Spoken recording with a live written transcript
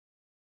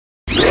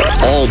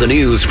All the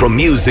news from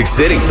Music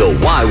City. The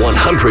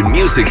Y100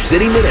 Music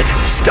City Minute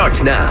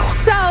starts now.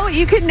 So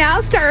you can now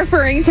start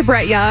referring to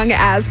Brett Young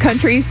as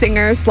country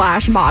singer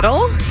 /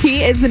 model.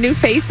 He is the new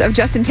face of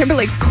Justin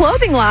Timberlake's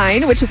clothing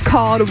line, which is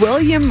called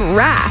William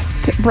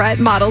Rast. Brett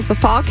models the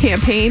fall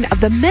campaign of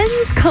the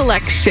men's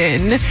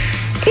collection.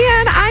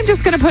 And I'm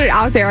just going to put it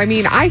out there. I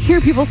mean, I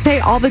hear people say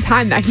all the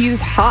time that he's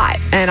hot.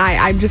 And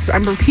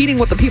I'm repeating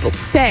what the people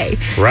say.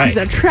 Right. He's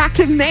an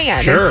attractive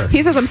man. Sure.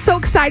 He says, I'm so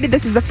excited.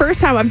 This is the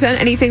first time I've done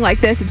anything like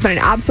this. It's been an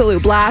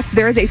absolute blast.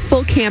 There is a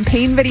full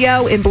campaign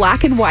video in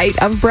black and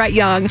white of Brett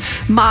Young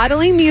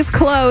modeling these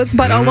clothes.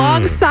 But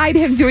alongside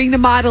him doing the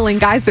modeling,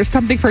 guys, there's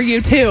something for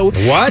you too.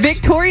 What?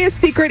 Victoria's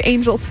Secret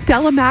angel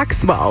Stella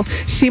Maxwell.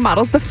 She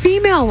models the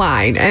female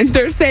line. And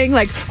they're saying,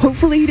 like,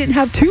 hopefully he didn't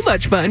have too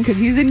much fun because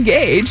he's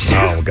engaged.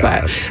 Oh,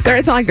 God. But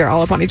it's not like they're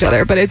all up on each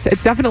other, but it's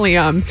definitely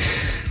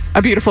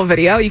a beautiful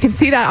video. You can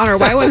see that on our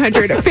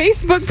Y100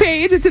 Facebook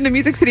page. It's in the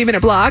Music City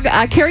Minute blog.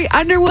 Carrie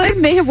Underwood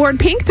may have worn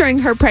pink during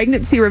her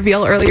pregnancy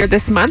reveal earlier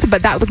this month,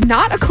 but that was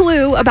not a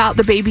clue about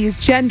the baby's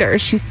gender.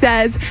 She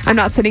says, I'm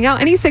not sending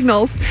out any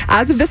signals.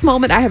 As of this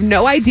moment, I have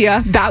no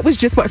idea. That was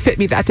just what fit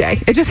me that day.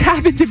 It just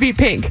happened to be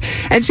pink.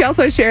 And she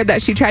also shared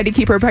that she tried to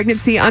keep her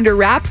pregnancy under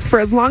wraps for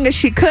as long as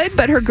she could,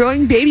 but her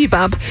growing baby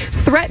bump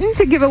threatened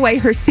to give away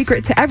her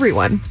secret to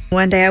everyone.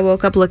 One day I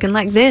woke up looking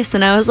like this,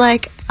 and I was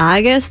like,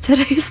 I guess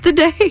today's the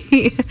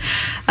day.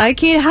 I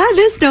can't hide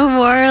this no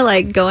more.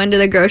 Like going to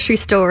the grocery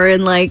store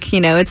and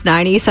it's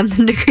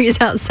 90-something degrees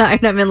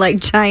outside. I'm in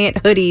giant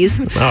hoodies.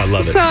 Oh, I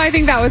love it. So I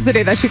think that was the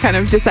day that she kind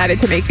of decided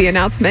to make the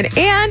announcement.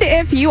 And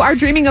if you are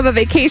dreaming of a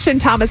vacation,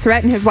 Thomas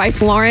Rhett and his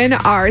wife Lauren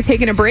are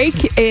taking a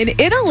break in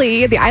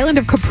Italy, the island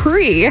of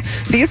Capri.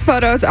 These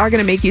photos are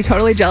going to make you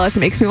totally jealous.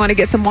 It makes me want to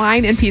get some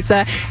wine and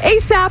pizza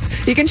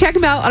ASAP. You can check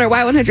them out on our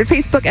Y100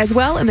 Facebook as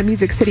well in the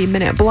Music City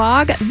Minute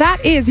blog.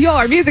 That is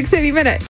your Music City Minute.